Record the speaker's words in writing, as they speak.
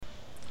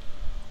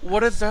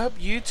What is up,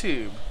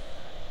 YouTube?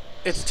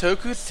 It's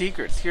Toku's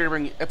Secrets here to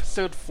bring you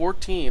episode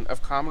 14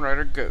 of Kamen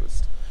Rider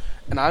Ghost.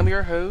 And I'm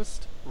your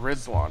host,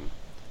 Rizwan,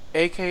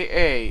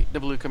 aka the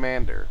Blue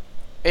Commander,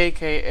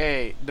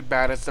 aka the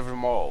baddest of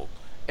them all,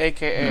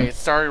 aka,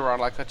 sorry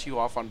Ron, I cut you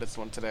off on this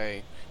one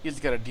today. You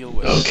just gotta deal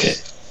with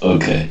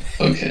Okay.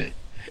 it.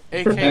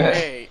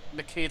 aka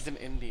the Cajun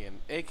Indian,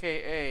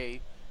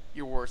 aka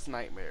your worst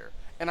nightmare.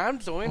 And I'm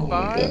joined Oh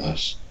my by.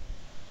 gosh.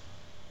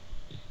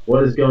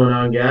 What is going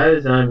on,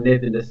 guys? I'm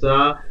Nathan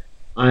Desa.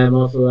 I am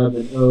also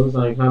Evan O's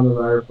on Kamen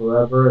Rider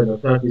Forever and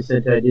Otaku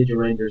Sentai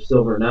Digiranger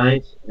Silver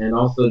Knight. And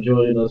also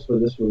joining us for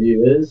this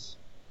review is.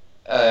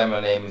 My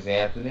name is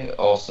Anthony,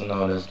 also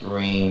known as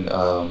Green,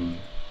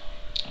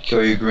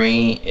 Kyoyu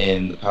Green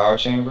in the Power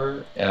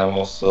Chamber, and I'm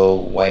also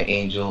White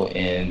Angel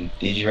in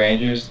Digi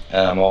Rangers,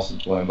 and I'm also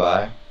joined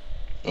by.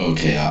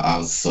 Okay, I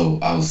was so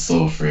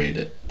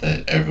afraid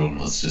that everyone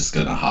was just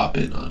gonna hop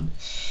in on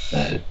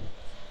that.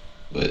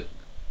 But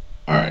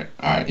alright,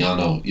 y'all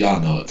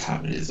know what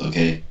time it is,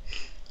 okay?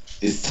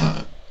 It's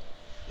time.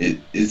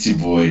 It's your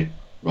boy,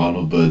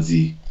 Ronald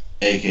Budsy,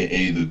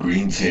 aka the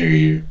Green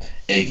Terrier,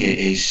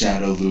 aka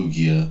Shadow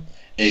Lugia,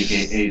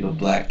 aka the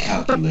Black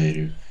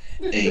Calculator,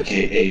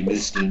 aka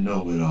Mr.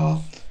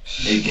 Know-It-All,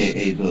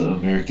 aka the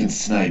American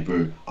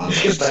Sniper on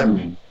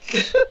Platoon,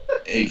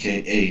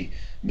 aka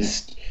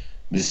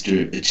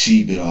Mr.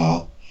 Achieve It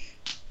All,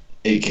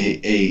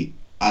 aka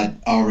I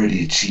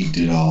already achieved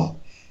it all.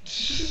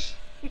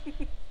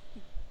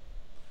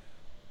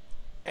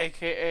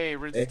 aka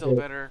Rid's still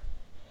better.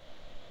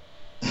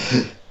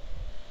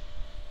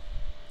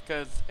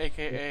 Because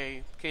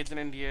AKA Cajun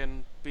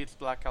Indian beats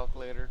Black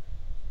Calculator.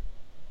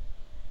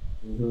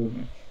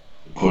 Mm-hmm.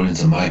 According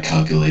to my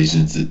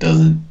calculations, it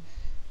doesn't.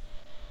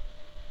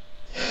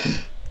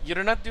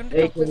 You're not doing the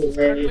calculations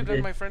correctly,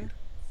 then, my friend?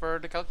 For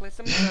the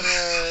calculations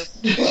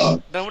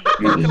that done with the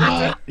You did calculator?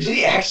 not. He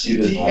You actually,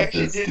 did he not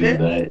actually just did do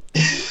that.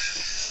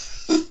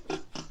 that.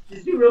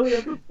 Did you really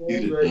have to pull You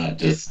did not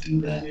just do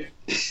that.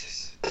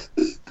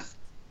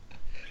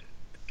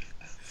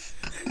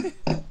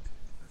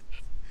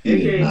 You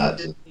did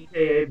not.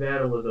 AKA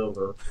battle was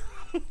over.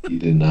 You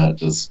did not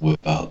just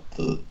whip out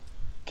the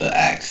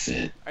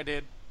accent. I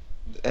did.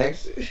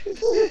 Actually,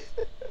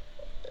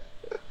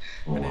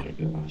 Oh my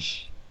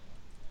gosh.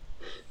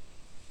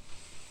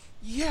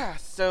 Yeah,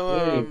 so,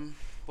 Hey.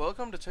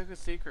 welcome to Toku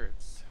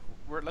Secrets.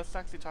 Let's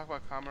actually talk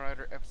about Kamen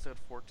Rider episode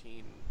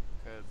 14,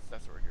 because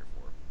that's what we're here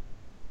for.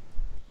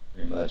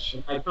 pretty much.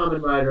 By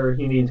Kamen Rider,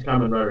 he means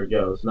Kamen Rider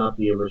Ghost, not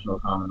the original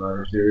Kamen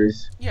Rider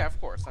series. Yeah, of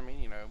course. I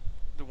mean,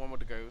 the one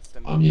with the ghost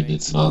and I mean, thing.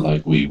 it's not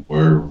like we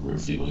were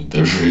reviewing the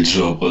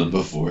original one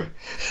before.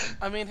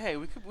 I mean, hey,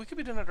 we could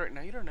be doing that right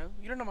now. You don't know.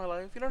 You don't know my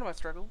life. You don't know my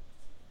struggle.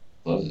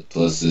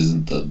 Plus,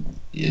 isn't the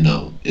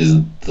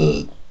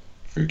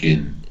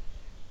freaking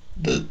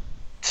the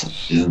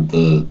isn't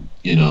the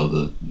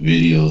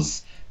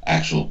video's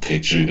actual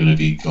picture gonna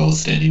be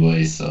Ghost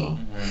anyway? So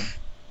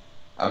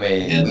I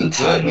mean, and the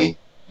title.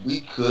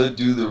 we could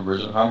do the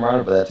original Kamen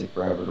Rider, but that'd take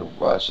forever to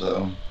watch,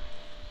 though.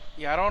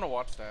 Yeah, I don't want to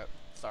watch that.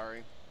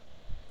 Sorry.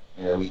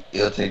 Yeah,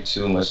 it'll take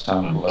too much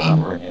time to watch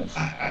I'm, our hands.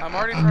 I'm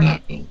already I'm trying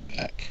not going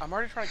back. I'm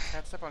already trying to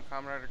catch up on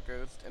Kamen Rider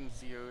Ghost and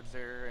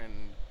Ziozer and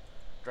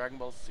Dragon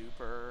Ball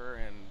Super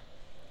and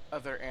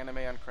other anime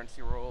on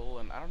Crunchyroll,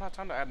 and I don't have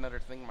time to add another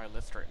thing on my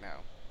list right now.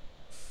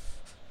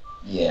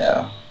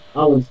 Yeah.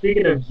 Oh, and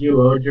speaking of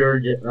George,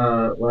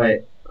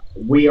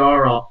 we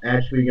are all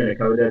actually going to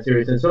cover that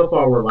series, and so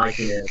far we're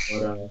liking it,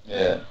 but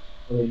Yeah.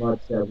 pretty much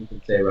that we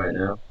can say right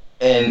now.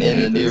 And in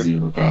the And near there's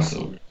even a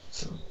crossover.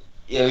 So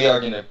Yeah, we are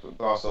gonna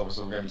cross over,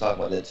 so we're gonna be talking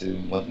about that too.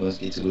 Once we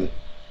get to it.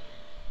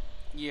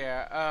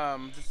 Yeah,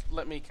 just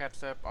let me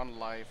catch up on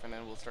life, and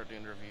then we'll start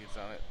doing reviews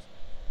on it.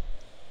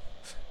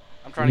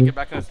 I'm trying to get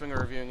back in the swing of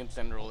reviewing in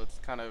general. It's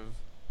kind of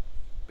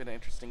been an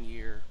interesting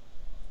year.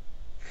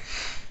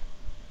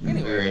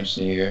 Anyway. Very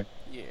interesting here.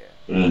 Yeah.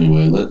 but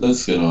anyway,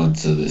 let's get on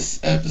to this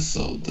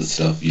episode. The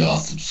stuff y'all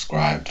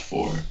subscribed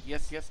for.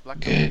 Yes, Black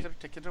Okay. Calculator,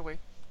 take it away.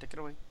 Take it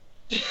away.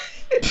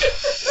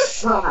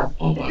 God,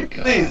 Oh my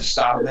Please gosh.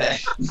 stop that.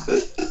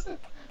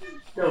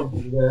 don't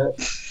do that.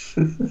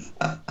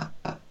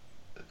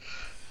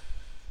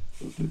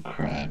 The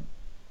crap.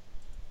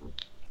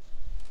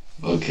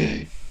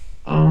 Okay.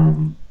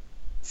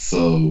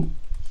 So.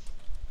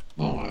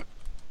 Oh my.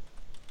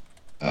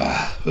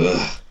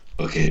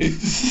 Okay.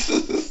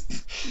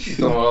 He's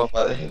going off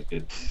by the head.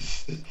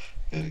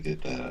 Gotta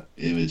get that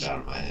image out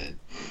of my head.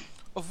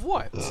 Of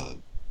what?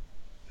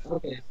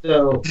 Okay,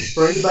 so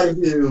for anybody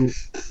who,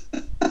 so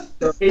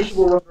in case you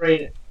were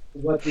wondering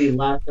what the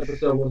last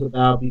episode was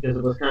about, because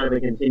it was kind of a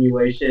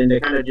continuation, to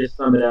kind of just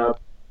sum it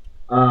up,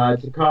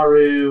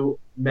 Takaru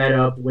met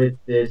up with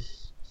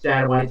this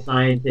satellite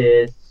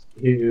scientist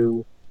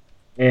who,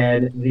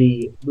 and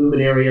the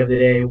luminary of the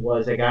day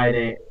was a guy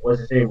named, was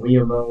his name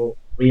Ryoma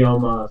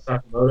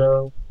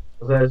Sakamoto?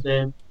 Was that his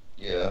name?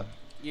 Yeah.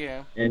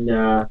 Yeah.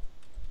 And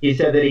he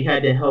said that he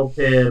had to help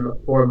him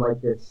form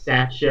like this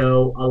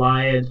Satcho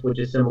alliance, which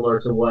is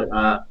similar to what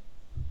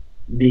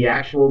the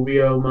actual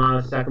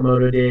Ryoma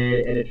Sakamoto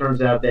did, and it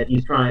turns out that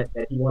he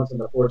wants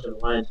to forge an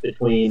alliance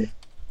between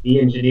the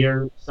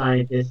engineer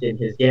scientist and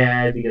his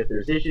dad because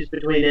there's issues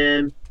between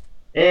them.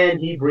 And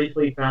he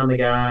briefly found the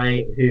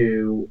guy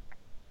who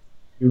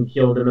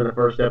killed him in the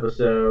first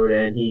episode,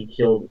 and he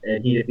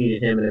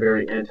defeated him in a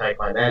very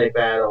anticlimactic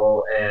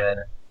battle, and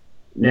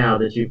now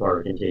the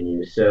two-parter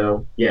continues.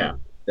 So yeah,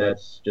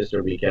 that's just a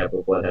recap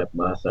of what happened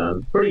last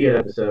time. Pretty good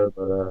episode,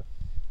 but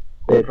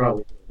they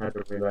probably didn't have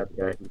to bring back the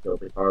guy who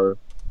killed Ricardo.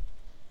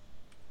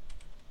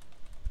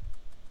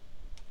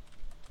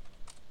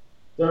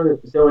 So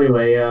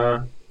anyway,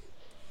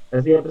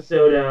 as the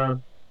episode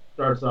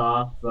starts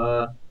off,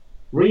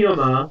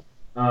 Ryoma,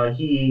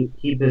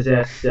 he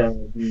possessed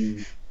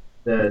the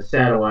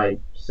satellite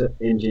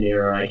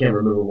engineer. I can't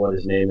remember what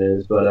his name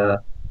is,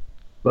 but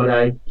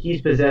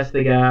he's possessed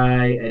the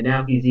guy, and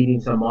now he's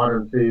eating some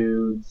modern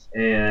foods.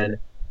 And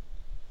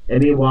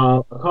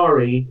meanwhile,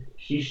 Akari,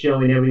 she's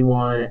showing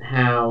everyone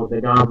how the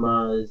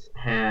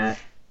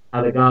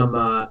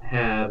Gamma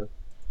have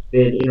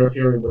been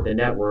interfering with the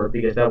network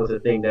because that was a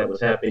thing that was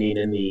happening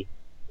in the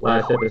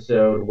last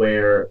episode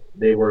where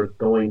they were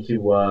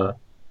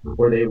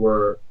where they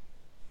were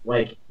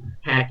like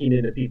hacking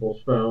into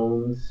people's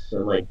phones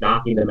and like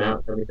knocking them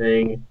out and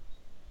everything.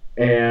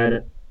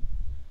 And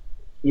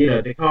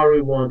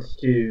Hikaru wants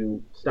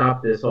to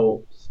stop this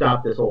whole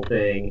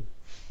thing,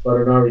 but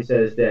Onari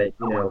says that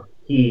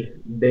he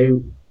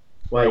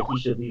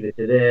should leave it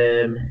to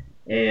them,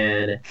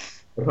 and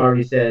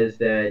Hikaru says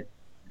that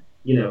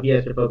he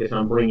has to focus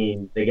on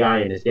bringing the guy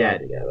and his dad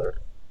together.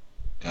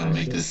 Gotta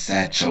make the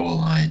Satchel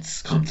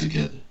Alliance come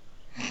together.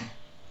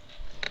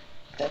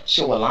 That's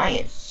your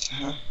alliance.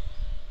 Huh?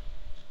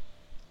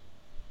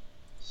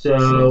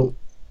 So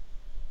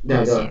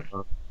no, go ahead.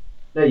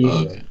 No, you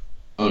can go. Okay.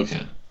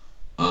 Okay.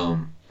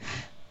 Um.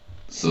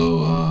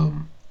 So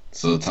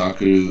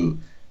Takaru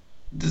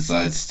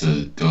decides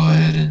to go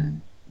ahead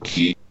and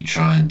keep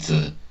trying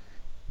to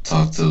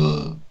talk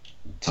to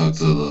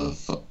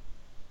the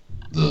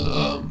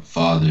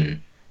father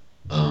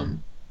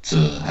to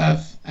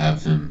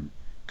have him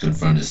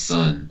confront his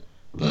son,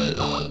 but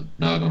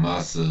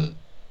Nagamasa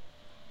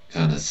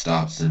kind of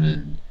stops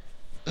him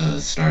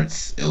and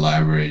starts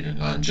elaborating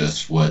on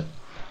just what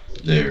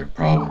their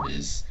problem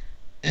is,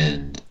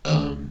 and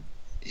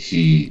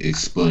he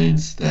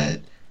explains that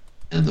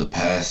in the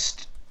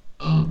past,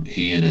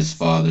 he and his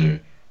father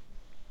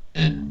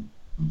and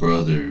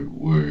brother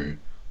were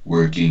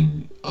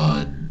working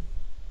on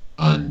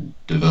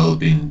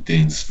developing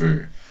things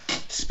for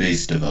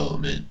space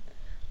development,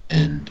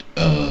 and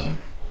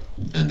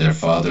their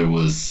father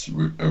was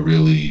a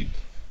really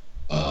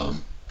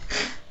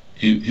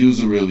he was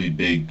a really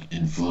big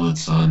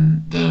influence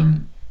on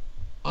them,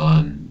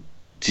 on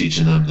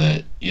teaching them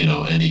that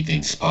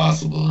anything's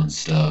possible and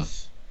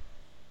stuff,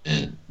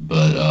 and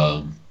but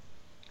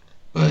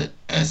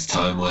as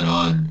time went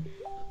on,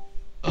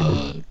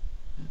 uh,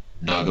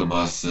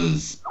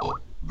 Nagamasa's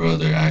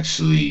brother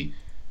actually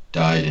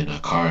died in a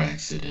car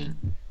accident,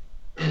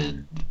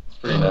 and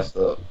Pretty messed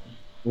up.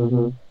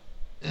 Mm-hmm.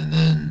 and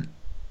then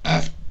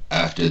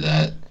after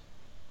that,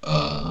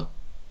 uh,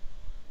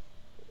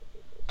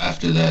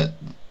 after that,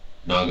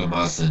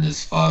 Nagamasa and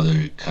his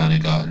father kind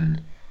of gotten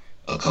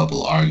a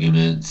couple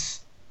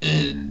arguments,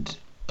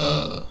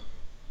 uh,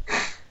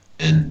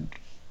 and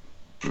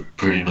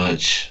pretty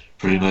much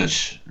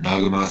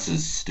Nagamasa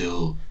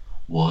still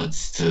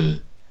wants to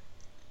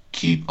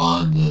keep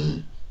on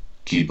the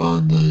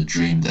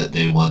dream that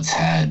they once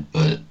had,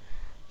 but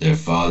their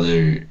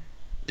father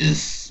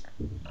is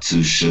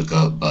too shook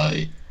up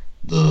by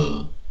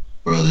the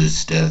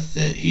brother's death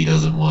that he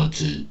doesn't want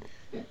to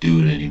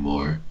do it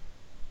anymore.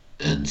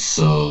 And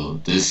so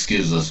this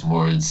gives us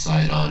more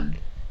insight on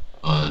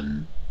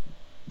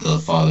the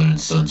father and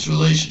son's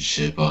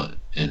relationship,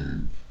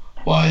 and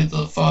why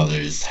the father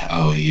is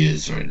how he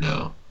is right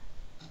now.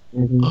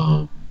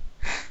 Mm-hmm.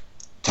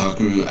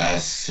 Takaru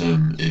asks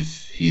him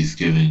if he's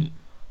giving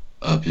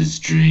up his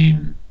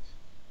dream,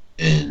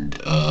 and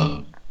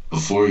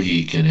before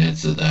he can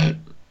answer that,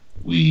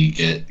 we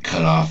get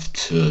cut off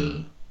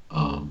to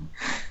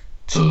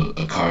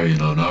Akari and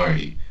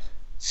Onari,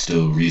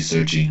 still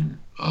researching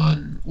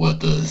on what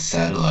the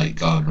satellite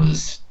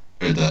Ganma's,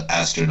 or the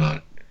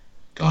astronaut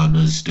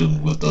Ganma's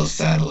doing with those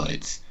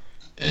satellites.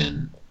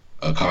 And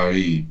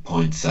Akari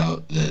points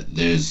out that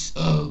there's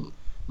a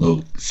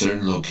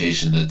certain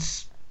location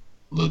that's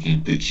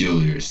looking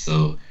peculiar,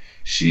 so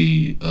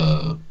she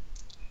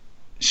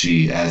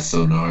asks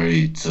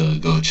Onari to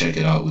go check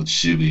it out with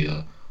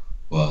Shibuya,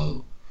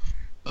 while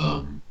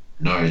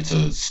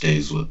Naruto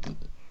stays with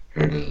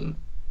her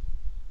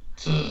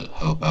to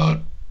help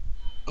out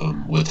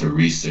with her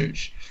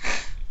research.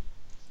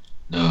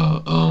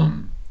 Now,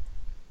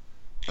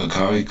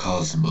 Akari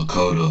calls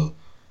Makoto,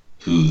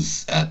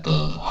 who's at the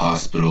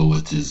hospital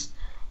with his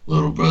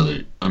little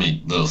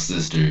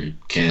sister,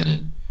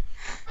 Kamen,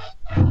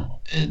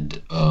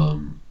 and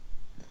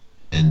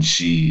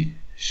she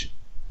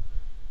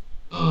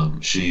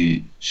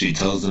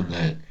tells him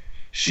that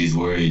she's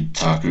worried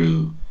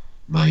Takaru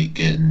might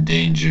get in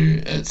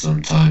danger at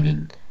some time,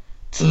 and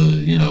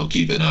to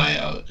keep an eye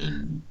out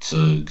and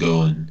to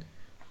go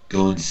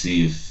and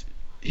see if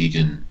he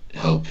can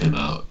help him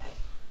out.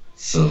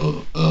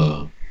 So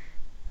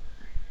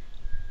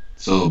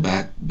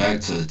back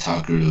to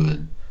Takaru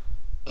and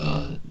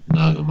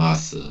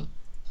Nagamasa.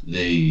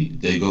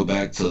 They go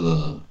back to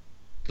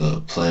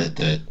the plant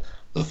that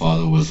the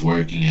father was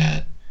working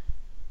at,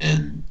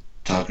 and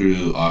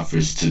Takaru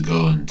offers to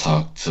go and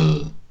talk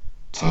to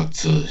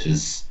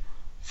his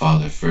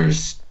father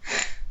first,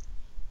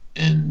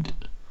 and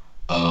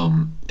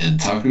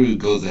Takaru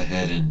goes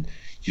ahead and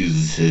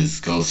uses his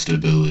ghost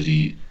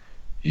ability.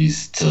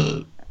 He's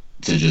to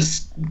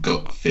just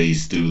go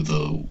phase through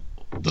the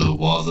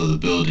walls of the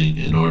building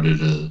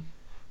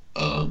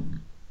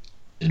um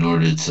in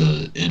order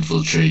to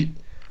infiltrate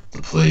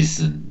the place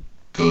and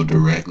go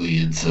directly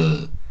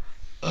into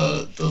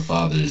the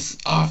father's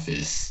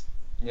office.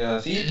 Yeah,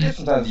 see, you can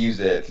sometimes use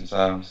that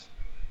sometimes.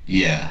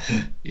 Yeah,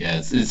 yeah,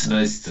 it's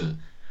nice to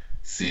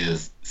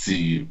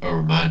see a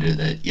reminder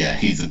that yeah,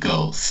 he's a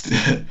ghost.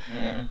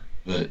 Yeah.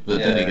 But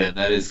then Yeah. again,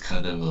 that is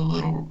kind of a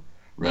little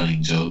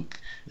running joke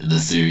in the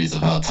series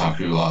of how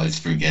Takaru always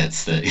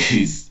forgets that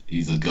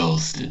he's a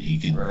ghost and he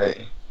can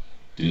Right.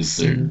 do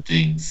certain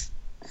things.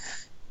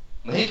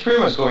 He's pretty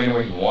much going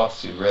anywhere he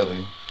wants to,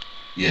 really.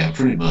 Yeah,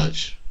 pretty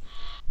much.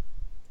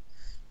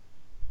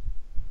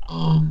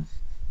 Um,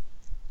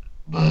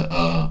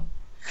 but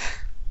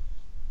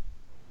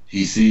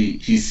he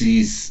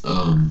sees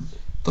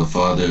the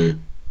father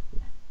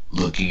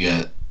looking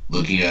at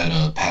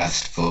a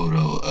past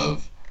photo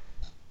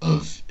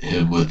of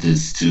him with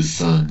his two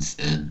sons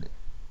and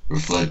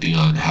reflecting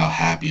on how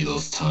happy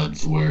those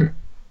times were,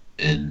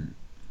 and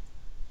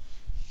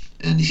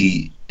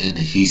he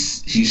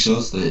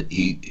shows that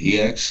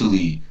he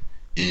actually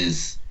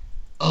is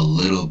a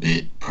little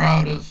bit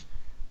proud of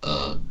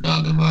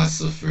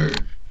Nagamasa for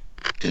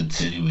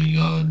continuing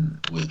on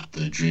with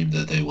the dream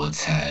that they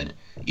once had,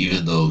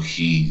 even though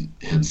he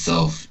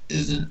himself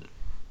isn't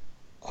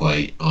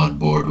quite on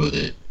board with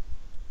it.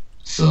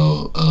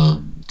 So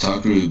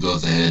Takaru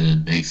goes ahead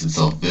and makes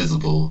himself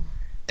visible,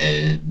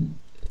 and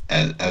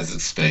as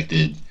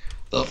expected,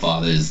 the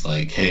father is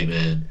like, "Hey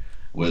man,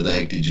 where the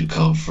heck did you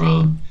come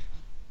from?"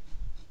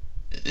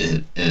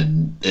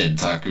 And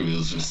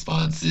Takaru's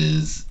response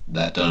is,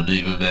 "That don't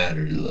even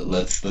matter.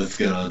 Let's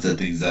get on to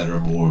things that are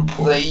more It's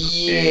important." like,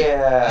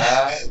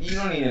 yeah, you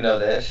don't need to know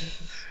that.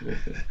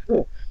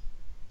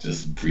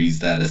 Just breeze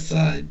that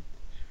aside,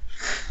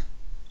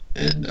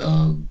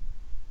 and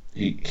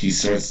he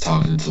starts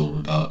talking to him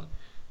about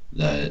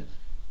that,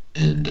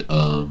 and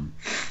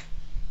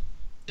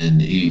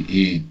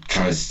he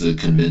tries to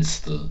convince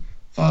the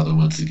father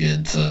once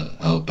again to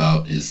help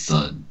out his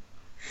son,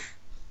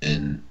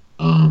 and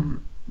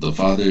the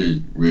father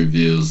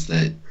reveals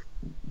that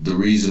the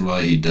reason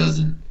why he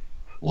doesn't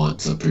want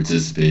to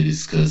participate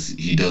is because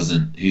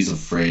he's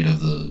afraid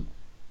of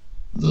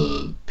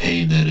the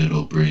pain that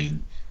it'll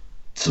bring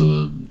to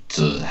him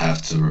to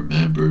have to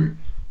remember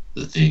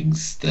the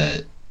things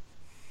that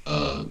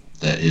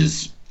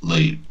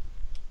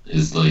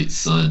his late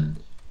son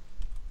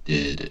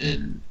did,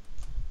 and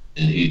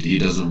he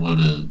doesn't want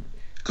to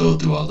go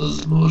through all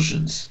those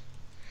emotions.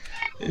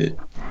 It,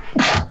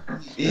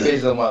 He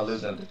basically don't want to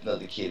lose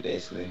another kid,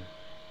 basically.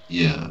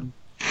 yeah,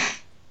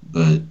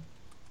 but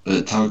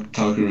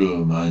Takaru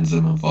reminds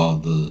him of all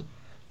the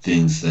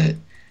things that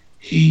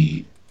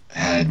he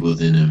had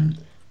within him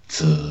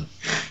to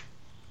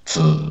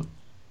to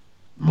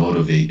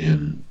motivate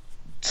him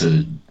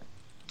to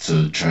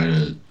try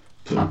to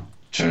put,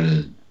 try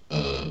to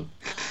uh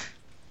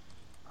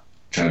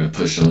try to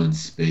push on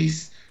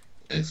space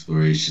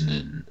exploration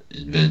and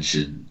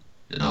invention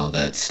and all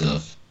that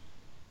stuff.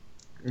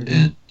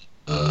 And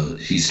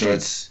he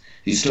starts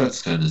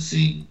kind of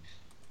seeing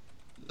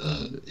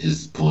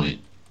his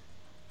point.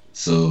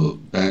 So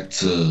back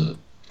to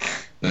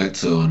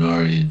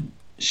Onari and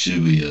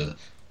Shibuya.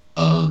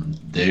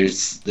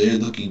 They're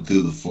looking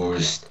through the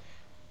forest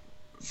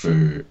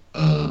for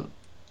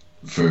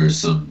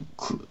some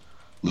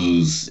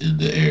clues in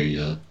the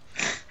area,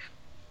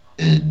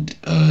 and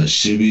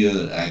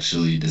Shibuya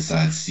actually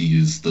decides to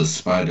use the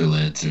spider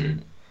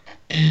lantern,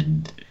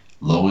 and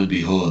lo and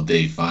behold,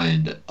 they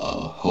find a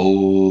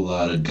whole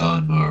lot of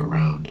Ganma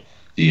around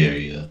the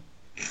area.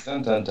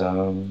 Dun dun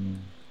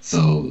dun.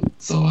 So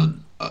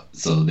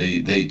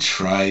they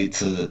try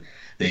to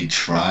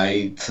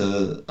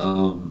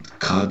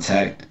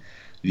contact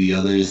the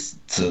others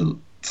to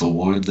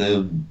warn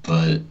them,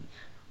 but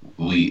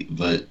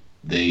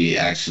they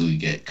actually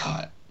get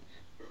caught.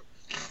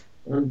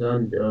 Dun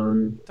dun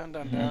dun. Dun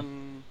dun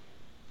dun.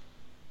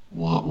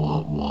 Wah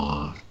wah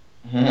wah.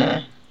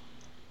 Mhm.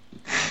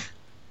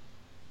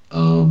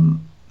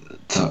 Um,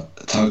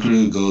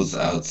 Takaru goes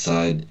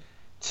outside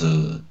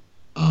to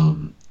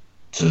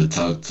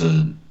talk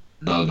to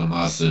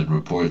Nagamasa and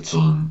report to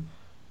him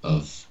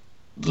of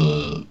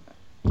the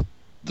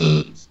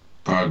the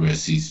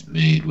progress he's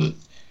made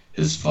with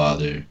his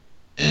father,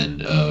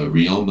 and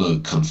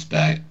Ryoma comes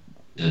back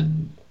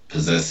and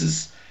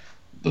possesses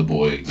the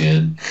boy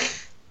again,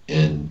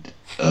 and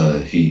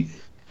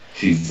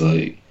he's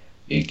like,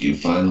 you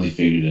finally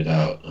figured it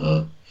out,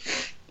 huh?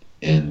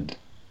 And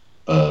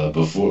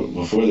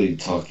before they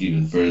talk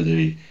even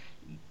further,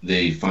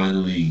 they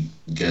finally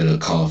get a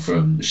call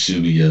from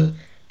Shibuya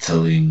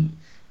telling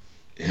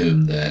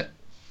him that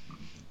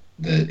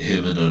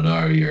him and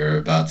Onari are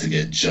about to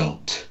get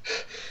jumped.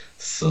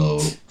 So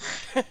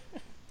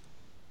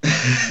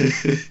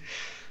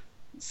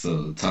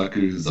so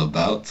Taku's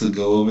about to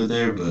go over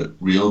there, but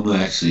Ryoma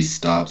actually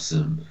stops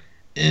him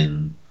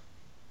and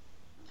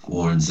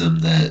warns him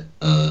that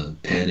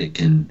panic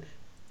can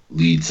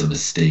lead to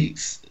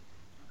mistakes,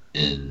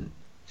 and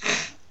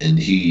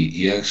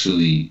he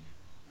actually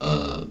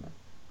uh,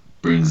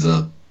 brings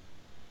up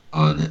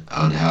on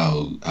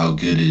how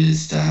good it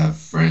is to have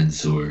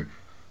friends who are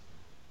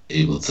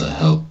able to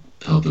help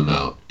him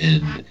out,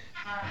 and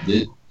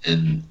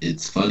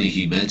it's funny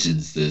he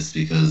mentions this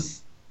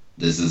because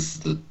this is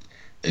the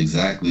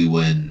exactly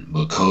when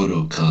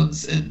Makoto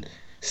comes and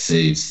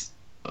saves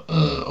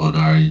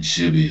Onari and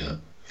Shibuya.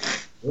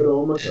 Good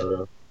old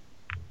Makoto.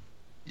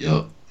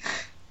 Yup.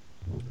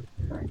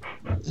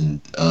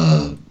 And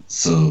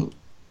so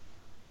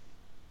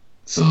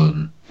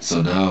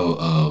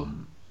now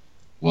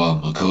while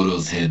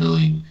Makoto's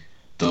handling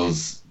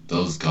those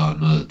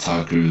Ganma,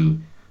 Takeru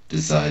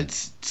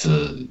decides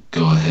to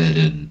go ahead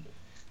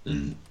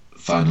and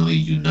finally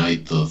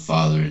unite the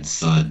father and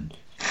son.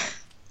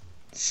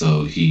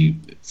 So he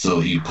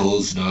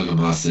pulls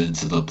Nagamasa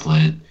into the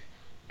plant,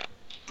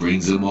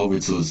 brings him over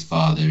to his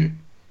father,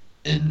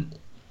 and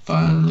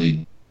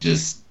finally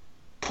just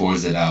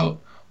pours it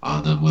out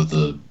on them with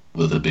a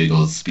big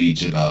old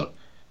speech about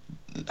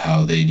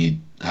how they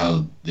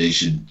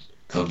should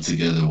come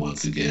together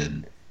once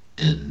again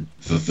and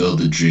fulfill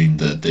the dream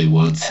that they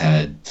once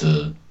had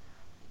to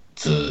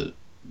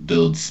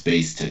build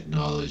space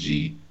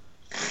technology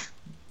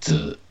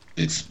to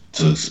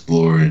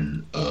explore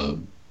and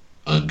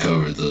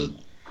uncover the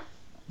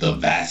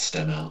vast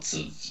amounts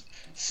of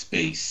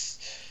space,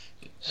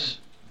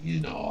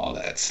 all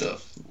that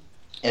stuff.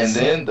 And So,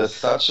 then the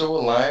Sacho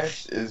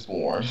Alliance is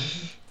born.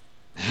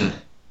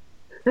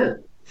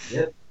 Yep.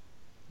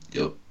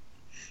 yep.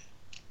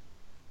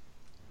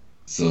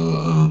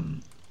 So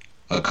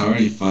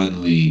Akari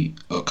finally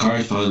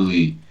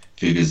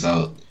figures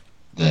out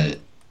that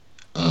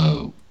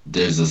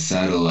there's a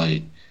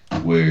satellite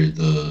where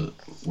the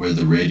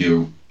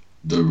radio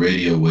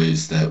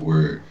waves that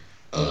were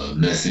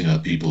messing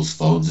up people's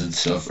phones and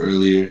stuff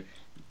earlier.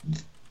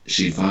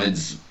 She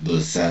finds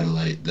the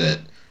satellite that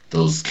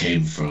those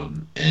came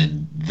from,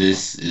 and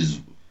this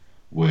is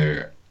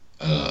where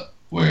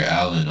where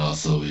Alan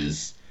also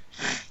is.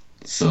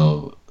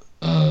 So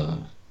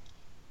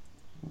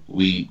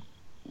we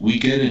we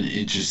get an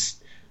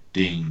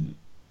interesting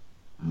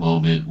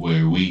moment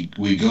where we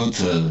go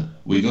to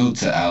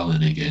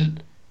Alan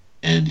again,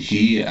 and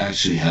he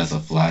actually has a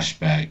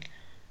flashback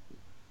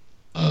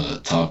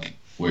talk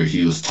where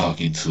he was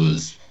talking to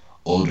his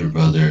older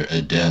brother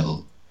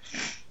Adele,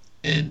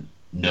 and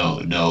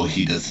no,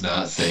 he does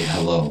not say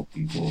hello,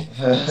 people.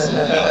 So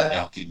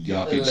y'all can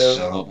Hello.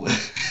 shut up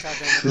God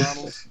damn it,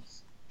 Ronald.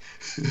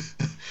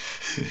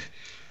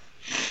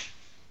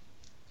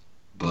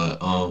 but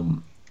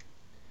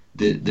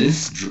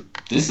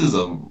this is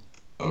a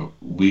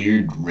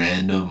weird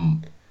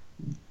random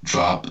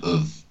drop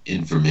of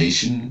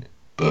information,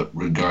 but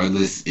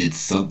regardless, it's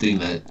something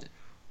that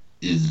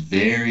is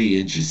very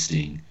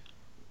interesting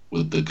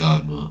with the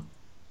Ganma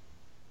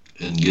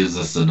and gives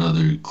us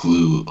another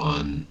clue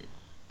on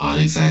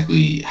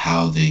exactly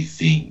how they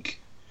think.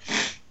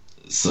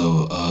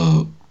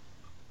 So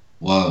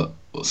while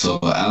so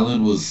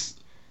Alan was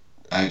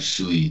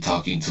actually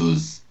talking to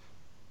his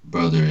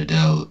brother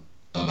Adele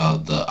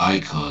about the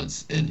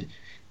icons, and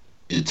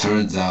it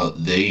turns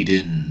out they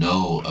didn't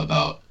know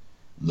about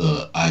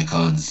the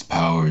icon's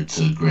power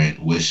to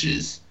grant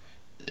wishes,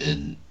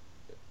 and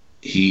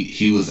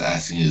he was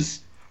asking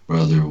his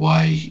brother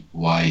why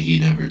he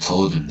never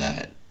told him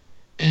that,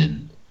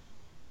 and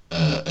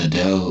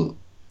Adele,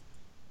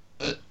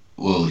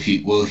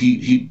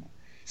 he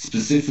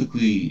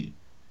specifically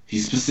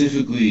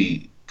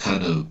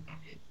kind of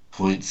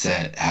points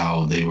at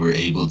how they were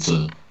able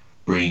to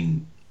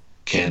bring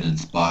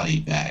Cannon's body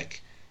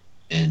back,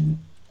 and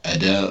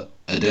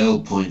Adele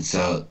points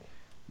out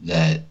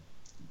that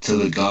to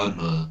the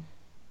Ganma,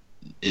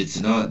 it's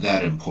not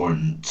that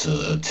important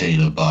to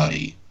obtain a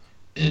body,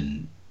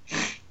 and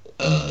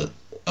a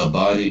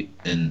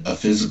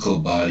physical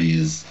body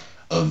is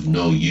of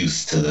no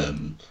use to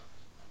them.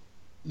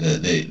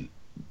 That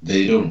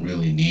they don't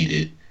really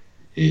need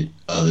it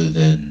other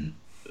than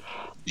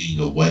being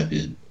a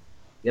weapon.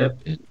 Yep.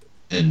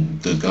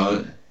 And the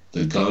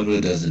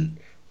Ganma doesn't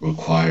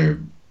require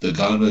the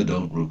Ganma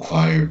don't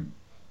require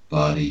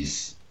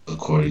bodies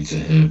according to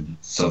him,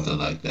 something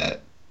like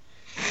that.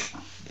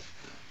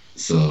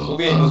 So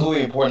This will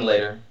be important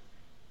later.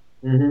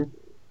 Mm-hmm.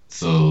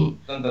 so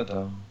Dun, dun,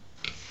 dun.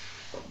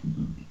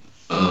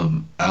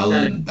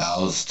 Alan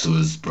bows to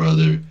his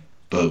brother,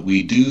 but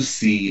we do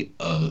see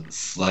a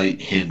slight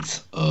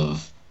hint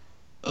of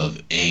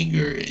of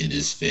anger in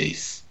his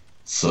face.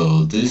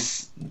 So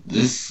this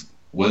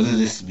whether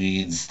this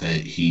means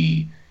that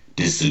he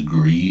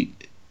disagree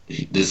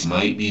this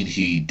might mean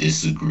he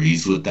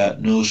disagrees with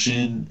that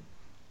notion,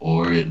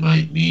 or it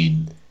might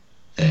mean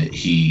that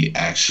he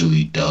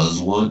actually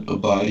does want a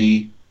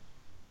body.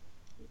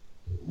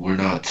 We're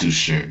not too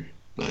sure,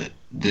 but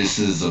this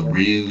is a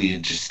really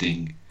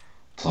interesting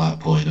plot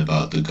point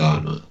about the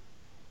Ganma.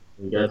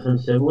 We got some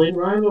sibling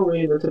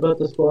rivalry that's about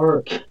to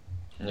spark.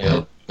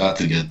 Yep. About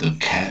to get them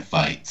cat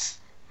fights.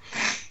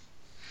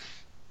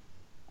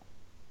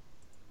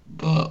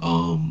 But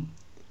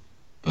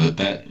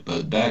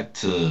back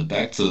to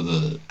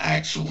the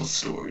actual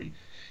story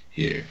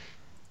here.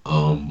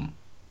 Um,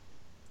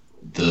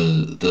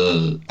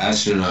 the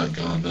astronaut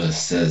Gamba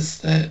says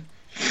that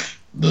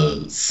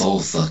the soul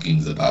sucking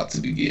is about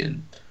to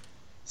begin.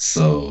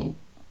 So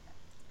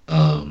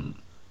um,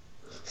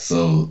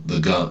 so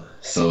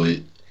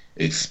it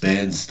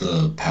expands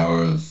the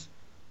power of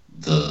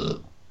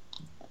the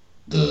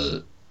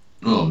the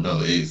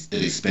it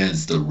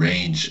expands the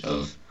range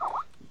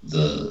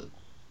the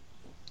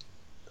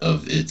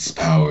of its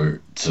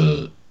power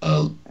to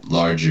a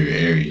larger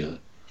area,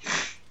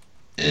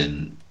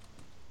 and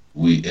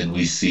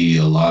we see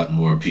a lot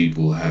more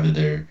people having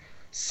their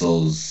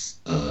souls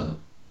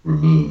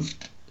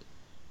removed,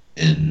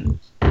 and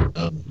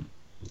um,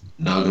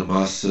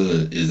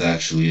 Nagamasa is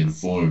actually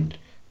informed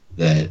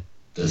that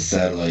the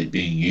satellite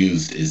being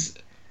used is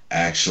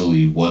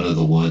actually one of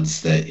the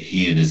ones that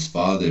he and his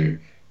father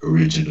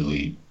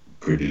originally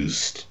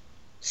produced.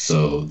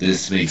 So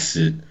this makes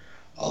it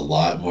a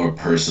lot more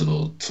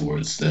personal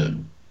towards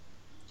them.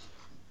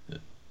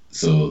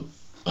 So,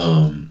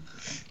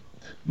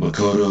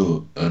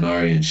 Makoto,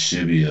 Inari, and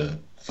Shibuya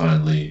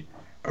finally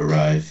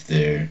arrive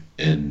there,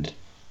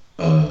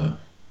 uh,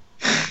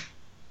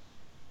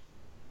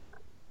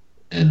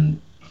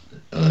 and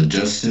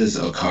just as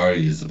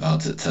Akari is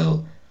about to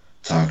tell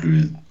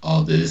Takaru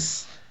all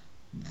this,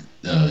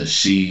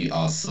 she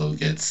also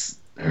gets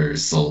her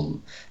soul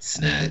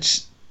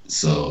snatched.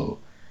 So,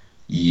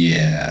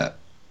 yeah,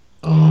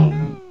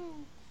 um,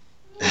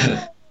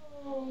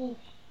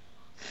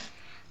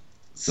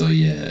 so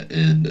yeah,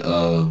 and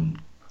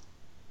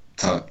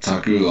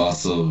Takaru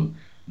also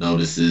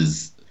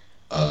notices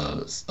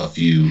a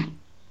few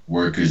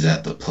workers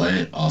at the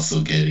plant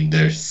also getting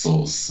their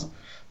souls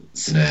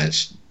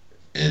snatched,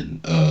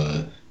 and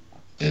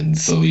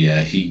so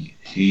yeah, he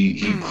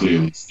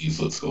clearly sees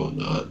what's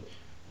going on,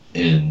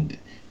 and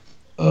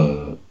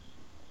uh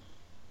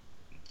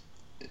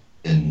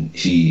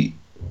he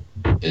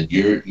and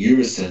you're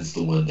a sense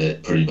the one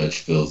that pretty much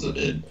fills him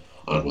in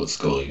on what's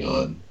going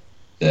on,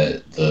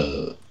 that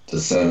the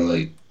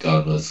satellite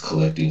Ganma is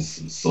collecting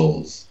some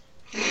souls.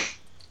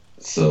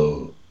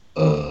 So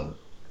uh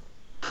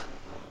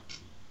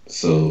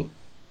so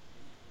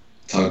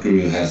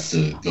Takaru has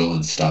to go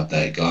and stop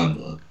that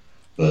Ganma,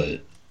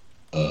 but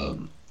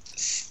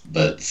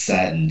but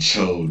Sat and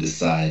Cho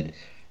decide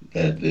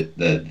that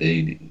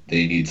they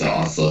need to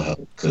also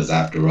help, because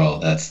after all,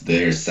 that's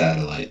their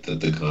satellite that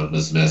the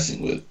Ganma's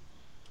messing with.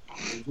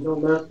 You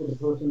don't mess with the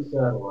person's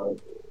satellite.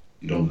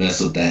 You don't mess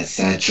with that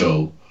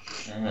Satcho.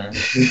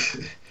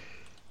 Mm-hmm.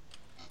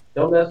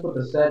 Don't mess with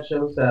the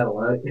Satcho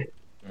satellite.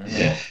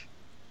 Yeah.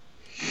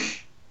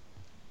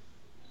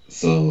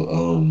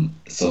 So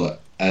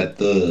at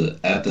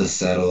the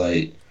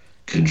satellite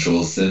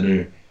control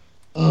center,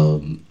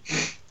 um,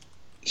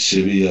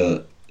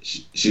 Shibuya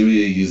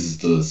uses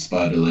the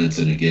spider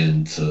lantern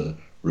again to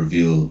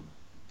reveal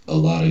a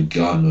lot of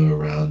Ganma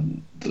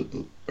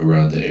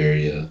around the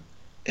area,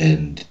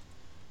 and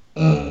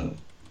uh,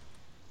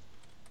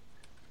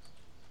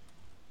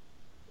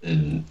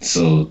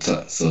 so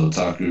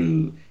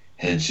Takaru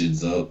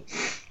henshins up,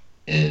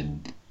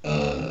 and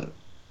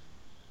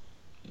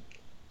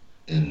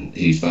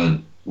he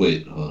find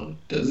wait, hold on,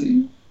 does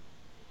he?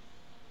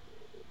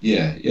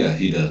 Yeah,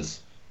 he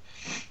does.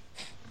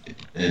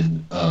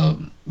 And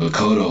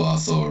Makoto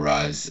also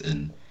arrives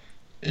and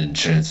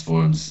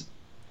transforms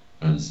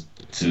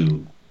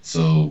too.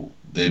 So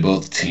they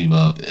both team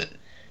up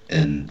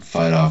and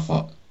fight off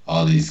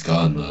all these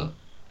Ganma.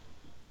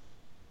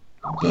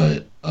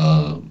 But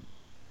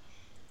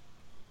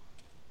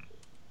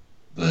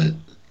but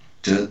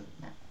just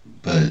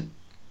but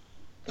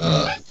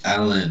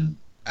Alan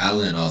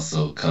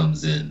also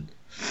comes in,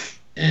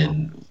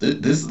 and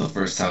this is the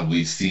first time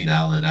we've seen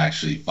Alan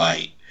actually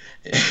fight.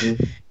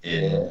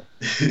 Yeah.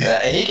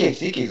 And He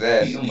kicks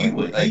ass.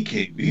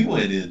 he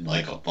went in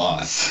like a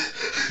boss.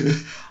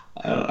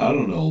 I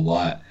don't know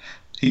why.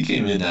 He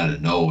came in out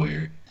of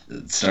nowhere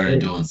and started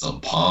doing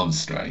some palm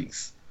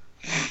strikes.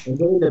 And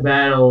during the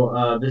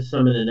battle, this is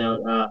something to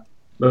note.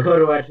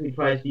 Makoto actually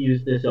tries to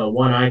use this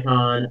one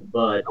icon,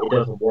 but it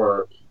doesn't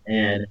work.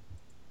 And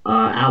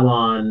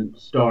Alon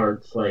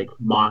starts like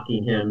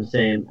mocking him,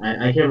 saying,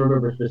 I can't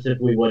remember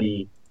specifically what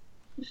he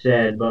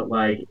said, but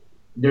like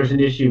there's an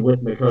issue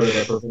with Makoto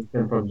that prevents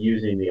him from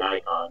using the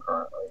icon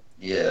currently.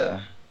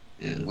 Yeah.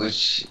 Yeah.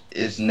 Which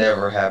is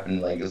never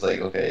happened. Like it's like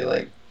okay,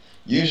 like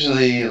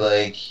usually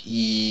like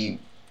he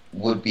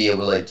would be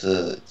able like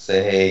to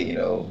say, hey,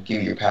 give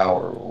me your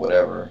power or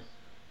whatever.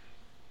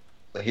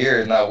 But here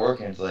it's not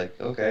working. It's like,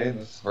 okay,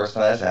 this is the first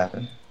time that's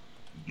happened.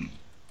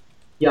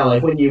 Yeah,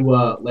 like when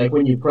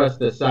you press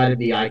the side of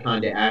the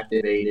icon to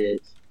activate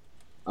it,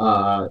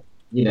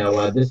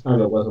 this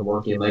time it wasn't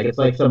working. Like it's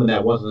like something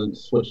that wasn't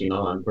switching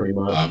on, pretty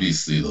much.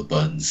 Obviously, the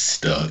button's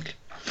stuck.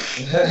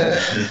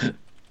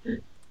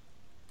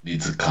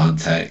 Needs a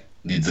contact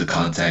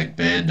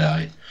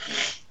Bandai.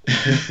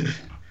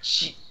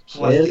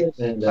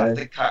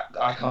 Plastic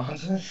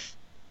icons.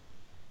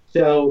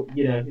 So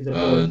he's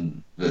a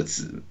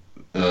that's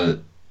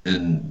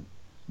and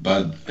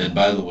by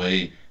the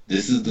way,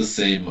 this is the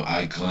same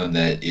icon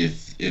that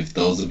if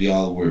those of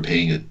y'all were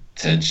paying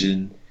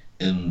attention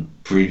in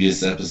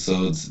previous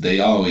episodes, they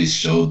always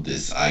showed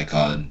this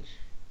icon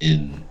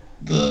in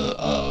the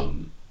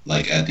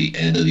like at the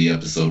end of the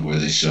episode where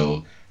they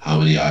show how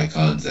many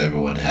icons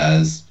everyone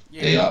has.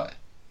 Yeah.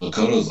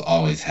 Makoto's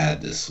always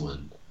had this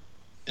one,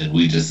 and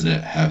we just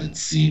haven't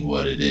seen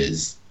what it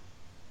is,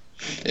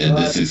 and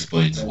this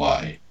explains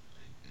why.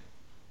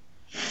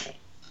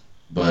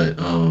 But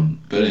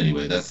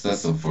anyway, that's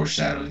some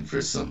foreshadowing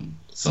for some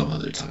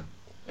other time.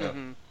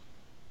 Mm-hmm.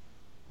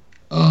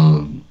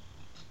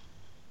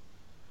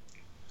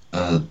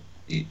 Uh,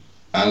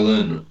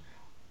 Alan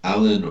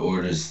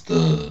orders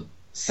the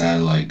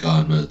satellite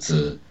Ganma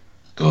to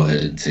go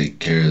ahead and take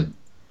care of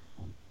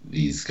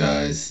these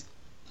guys.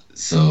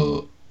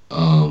 So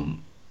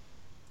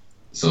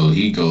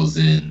he goes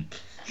in,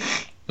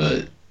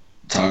 but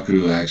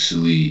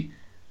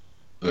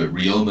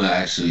Ryoma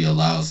actually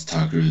allows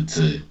Takaru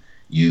to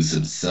use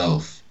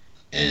himself,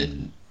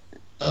 and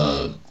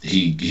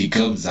he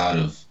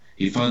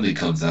finally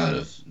comes out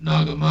of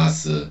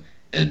Nagamasa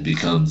and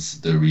becomes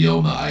the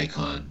Ryoma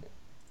icon,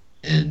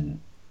 and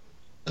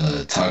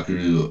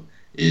Takaru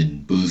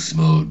in boost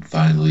mode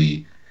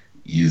finally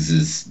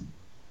uses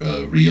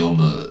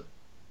Ryoma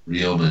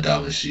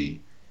Damashi.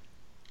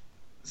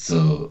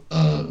 So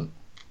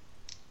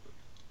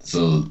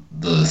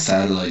the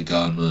satellite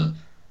Ganma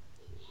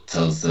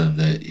tells them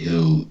that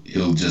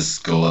he'll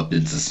just go up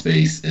into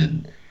space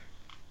and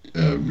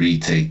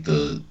retake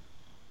the.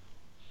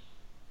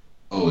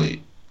 Oh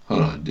wait,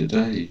 hold on. Did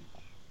I?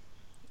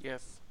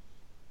 Yes.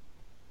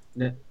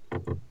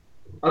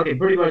 Okay,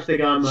 pretty much the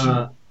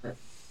Gamma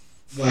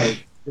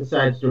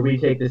decides to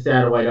retake the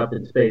satellite up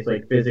in space,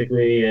 like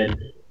physically, and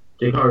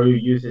Hikaru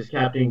uses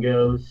Captain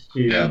Ghost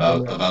to. Yeah,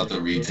 about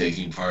the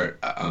retaking part.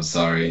 I'm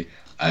sorry,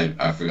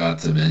 I forgot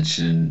to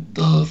mention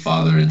the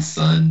father and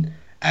son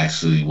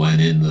actually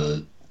went in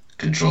the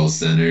control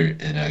center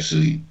and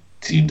actually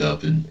teamed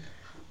up and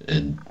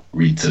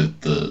retook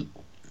the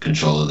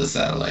control of the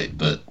satellite.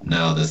 But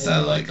now the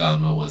satellite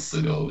Ganma wants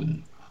to go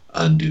and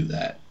undo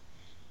that.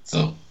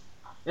 So.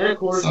 And of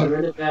course, the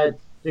minute that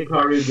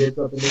Hikaru gets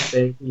up into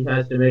space, he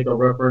has to make a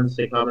reference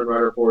to Kamen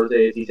Rider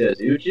Forze as he says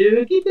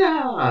 "Uchu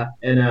Kita,"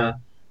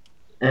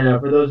 and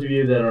for those of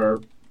you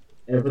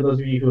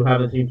who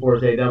haven't seen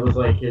Forze, that was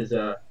like his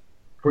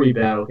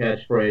pre-battle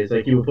catchphrase.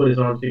 Like he would put his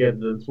arms together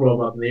and throw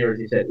them up in the air as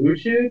he said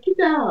 "Uchu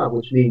Kita,"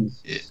 which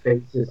means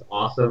space is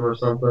awesome or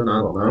something.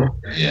 I don't know.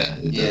 Yeah.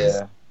 It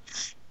does.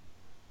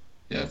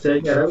 Yeah. So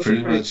yeah,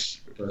 pretty much.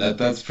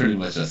 That's pretty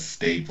much a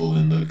staple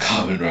in the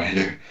Kamen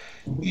Rider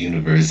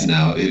universe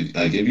now. If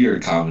you're a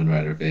Kamen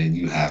Rider fan,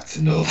 you have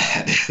to know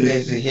that.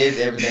 Basically, his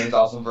everything's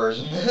awesome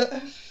version.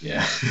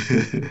 Yeah.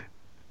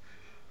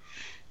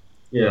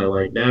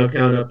 Like now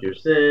count up your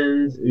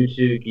sins,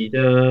 Uchu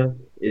Kita,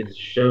 it's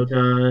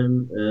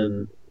showtime,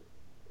 and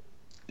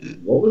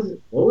what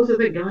was it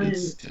that guy?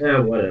 Yeah,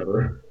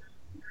 whatever.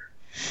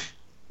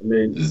 I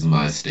mean, this is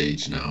my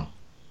stage now.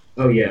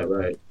 Oh yeah,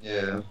 right.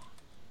 Yeah.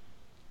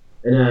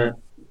 And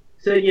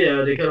so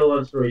to cut a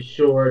long story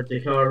short,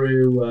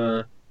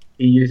 Hikaru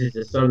he uses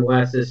the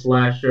sunglasses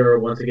slasher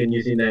once again,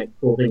 using that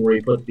cool thing where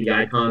he puts the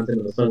icons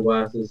into the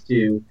sunglasses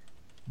to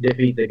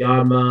defeat the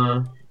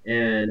Gamma.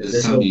 And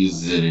this time he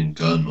uses it in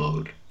gun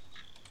mode.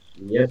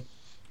 Yep,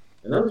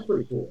 and that was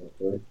pretty cool,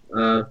 actually.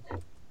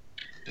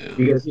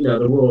 Because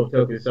the rule of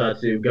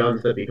Tokusatsu,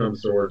 guns that become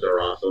swords are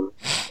awesome.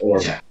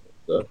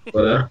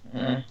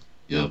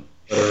 Yep.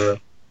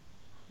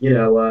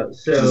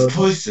 So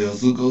toy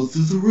sales will go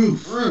through the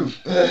roof.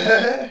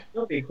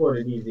 Don't be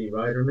quoted easy,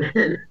 Rider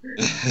Man.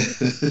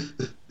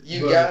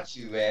 You got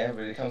to, man.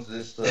 When it comes to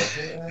this stuff.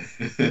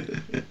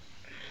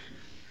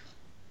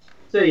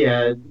 So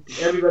yeah,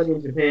 everybody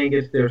in Japan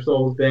gets their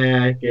souls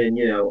back, and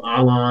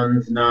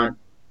Alon's not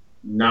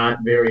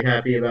very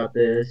happy about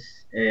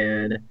this,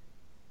 and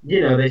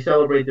they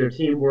celebrate their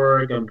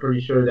teamwork. I'm pretty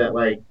sure that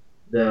like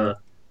the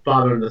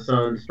father and the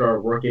son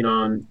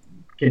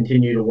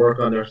continue to work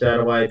on their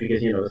satellite because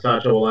the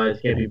Sacho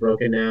Alliance can't be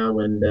broken now,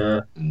 and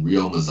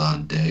Ryoma's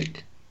on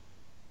deck.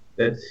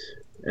 That's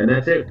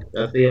it.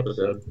 That's the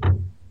episode.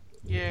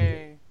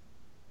 Yay!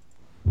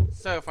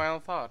 So, final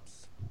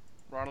thoughts.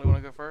 Ronald, you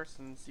want to go first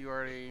since you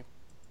already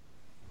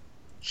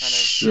kind of...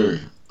 Sure.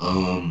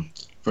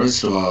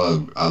 First of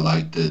all, I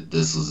liked that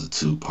this was a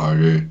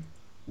two-parter.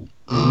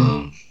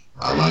 I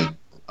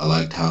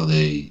liked how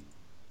they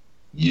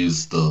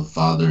used the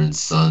father and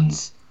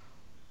son's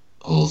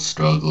whole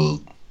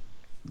struggle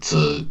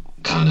to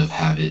kind of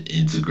have it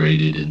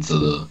integrated into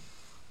the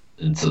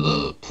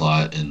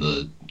plot and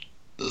the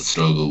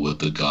struggle with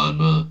the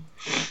Ganma,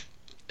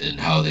 and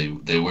how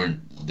they weren't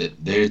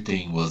their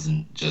thing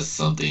wasn't just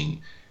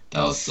something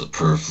that was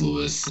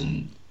superfluous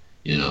and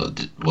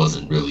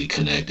wasn't really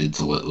connected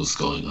to what was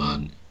going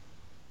on.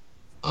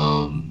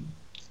 Um,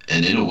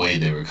 and in a way,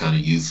 they were kind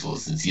of useful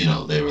since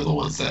they were the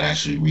ones that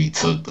actually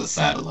retook the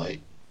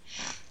satellite.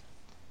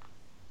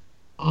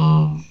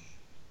 Um,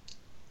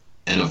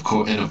 and of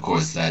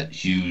course, that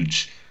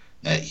huge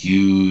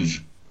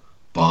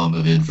bomb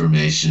of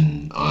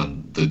information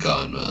on the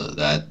Ganma.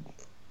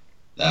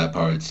 That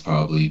part's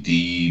probably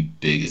the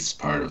biggest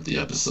part of the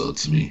episode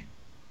to me.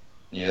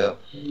 Yep.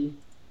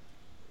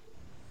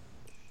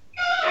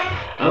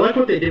 I like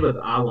what they did with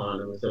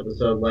Alon in this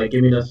episode, like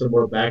giving us some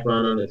more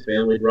background on his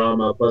family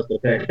drama, plus the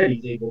fact that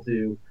he's able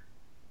to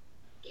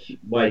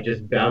like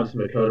just bounce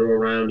Makoto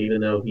around even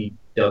though he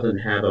doesn't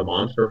have a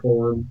monster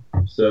form.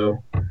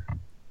 So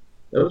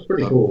that was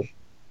pretty That, cool.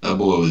 that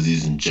boy was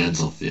using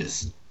gentle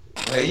fist.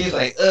 Like, he's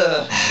like,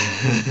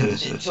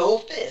 gentle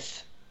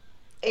fist.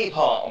 8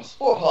 palms,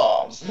 4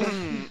 palms.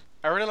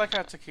 I really like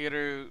how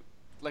Takeru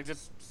like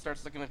just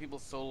starts looking at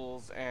people's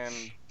souls, and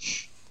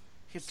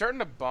he's starting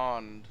to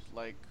bond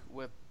like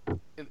with.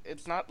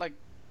 It's not like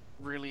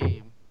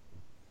really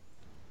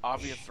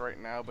obvious right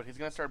now, but he's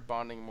gonna start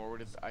bonding more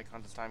with his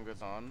icons as time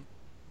goes on.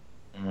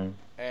 Mhm.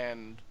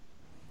 And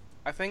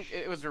I think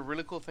it was a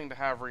really cool thing to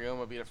have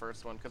Ryoma be the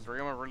first one, because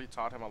Ryoma really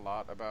taught him a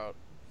lot about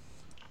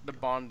the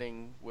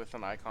bonding with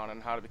an icon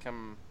and how to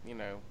become,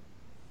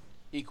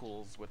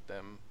 equals with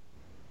them.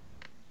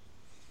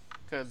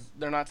 Because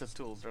they're not just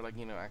tools; they're like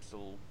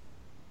actual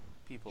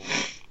people.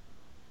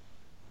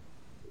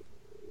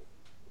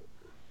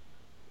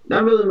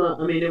 Not really much.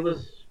 I mean, it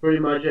was pretty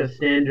much a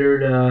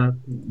standard.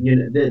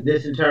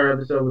 This entire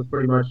episode was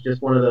pretty much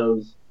just one of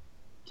those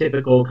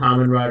typical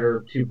Kamen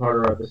Rider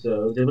two-parter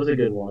episodes. It was a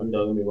good one,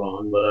 don't get me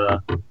wrong,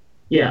 but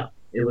yeah,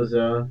 it was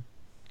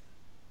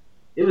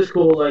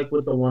cool, like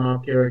with the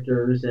one-off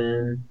characters,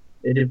 and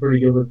it did pretty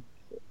good with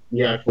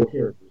the actual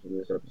characters in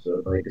this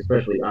episode, like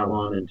especially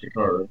Alon and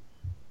Chikara.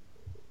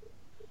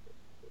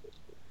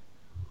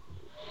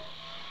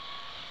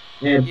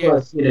 And Yeah,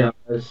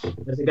 plus,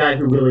 as a guy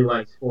who really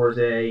likes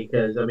Forze,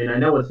 because I mean, I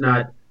know it's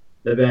not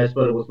the best,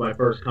 but it was my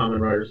first Kamen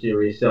Rider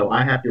series, so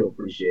I have to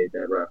appreciate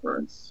that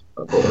reference,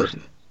 of course.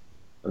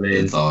 I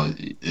It's mean, all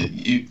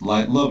you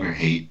like, love or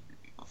hate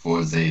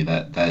Forze.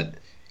 That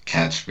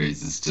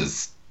catchphrase is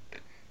just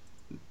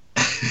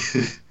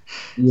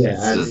yeah,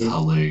 it's I just mean,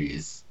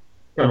 hilarious.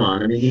 come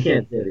on, I mean, you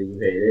can't say that you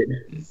hate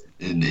it.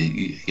 And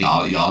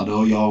y'all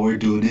know y'all were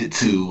doing it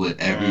too. With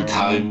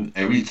Mhm.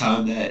 every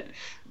time that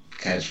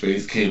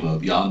catchphrase came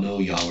up, y'all know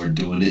y'all were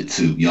doing it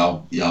too.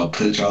 Y'all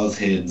put y'all's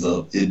hands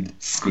up and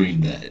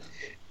screamed that.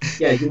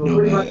 Yeah, you were No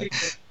pretty much matter.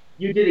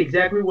 you did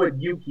exactly what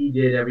Yuki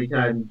did every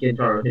time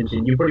Gentaro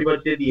Henshin. You pretty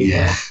much did the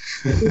Yeah.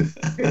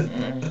 exact.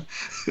 Mhm.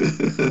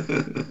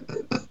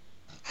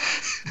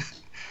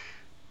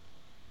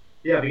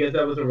 Yeah, because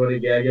that was a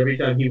running gag. Every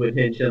time he would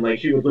Henshin, like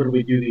she would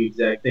literally do the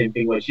exact same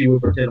thing. Like she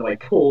would pretend to like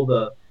pull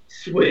the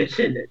switch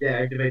and to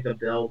activate the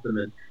belt, and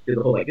then do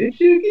the whole like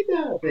shoot get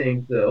that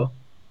thing.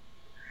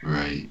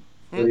 Right.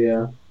 So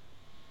yeah,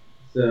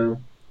 so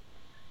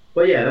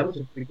but yeah, that was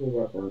a pretty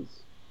cool reference,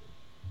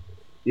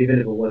 even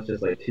if it was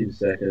just like 2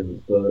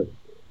 seconds. But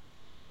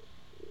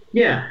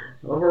yeah,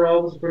 overall,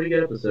 it was a pretty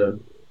good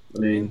episode. I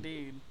mean,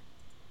 indeed.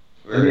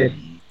 I mean, Very.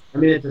 I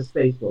mean, it's a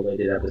space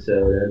related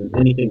episode, and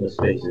anything with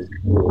space is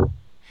cool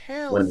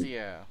Hells when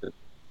yeah. it's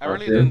I talked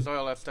really do to. enjoy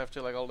all that stuff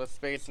too, like all the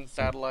space and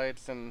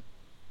satellites and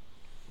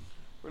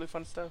really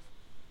fun stuff.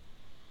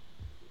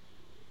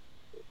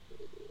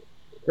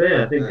 But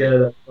yeah, I think Very.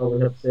 that's all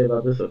we have to say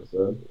about this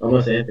episode.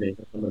 Unless Anthony has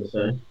something to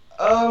say.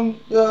 Yeah,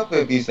 I've got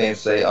a few things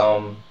to say.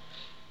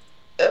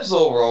 Episode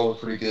overall was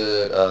pretty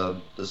good.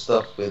 The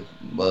stuff with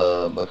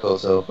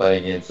Makoto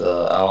fighting against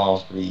Alon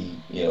was pretty,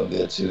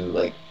 good too.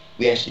 Like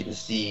we actually could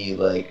see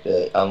like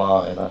that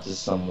Alon is not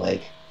just some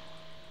like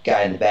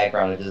guy in the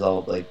background that does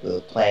all like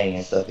the planning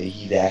and stuff.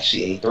 He's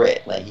actually a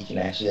threat. Like he can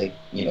actually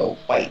like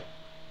fight.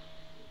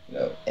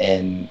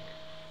 And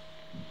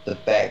the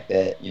fact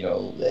that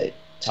that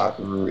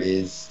Takuru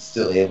is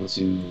still able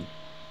to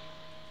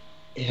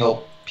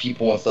help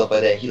people and stuff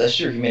like that. He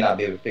may not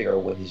be able to figure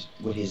out what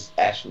his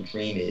actual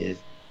dream is,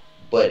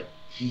 but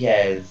he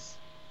has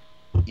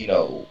you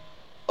know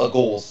a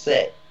goal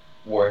set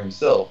for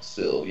himself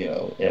still,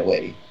 in a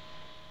way,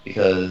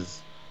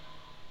 because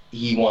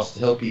he wants to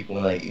help people,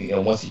 and like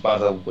once he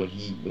finds out what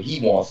he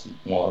wants,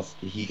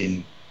 he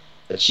can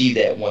achieve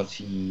that once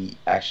he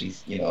actually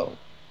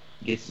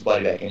gets his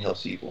body back and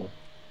helps people.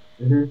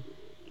 Mm-hmm.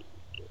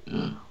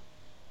 Yeah.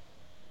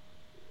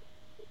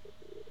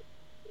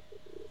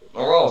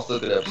 Overall, still a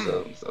good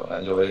episode, so I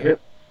enjoyed it. Yeah.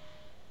 Yep.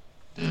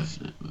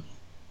 Definitely.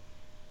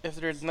 If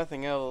there's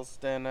nothing else,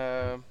 then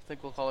I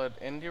think we'll call it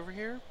end over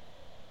here.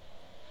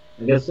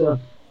 I guess so. All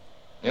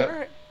Yep.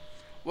 right.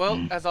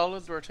 Well, as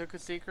always, we're Toku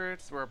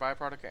Secrets. We're a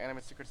byproduct of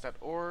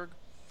AnimeSecrets.org.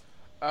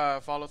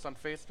 Follow us on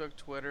Facebook,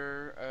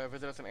 Twitter.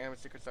 Visit us on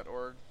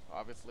AnimeSecrets.org,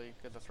 obviously,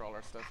 because that's where all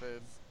our stuff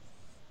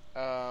is.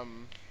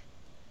 Um,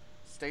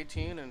 Stay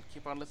tuned and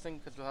keep on listening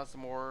because we'll have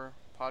some more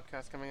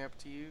podcasts coming up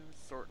to you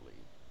shortly.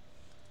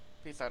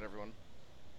 Peace out, everyone.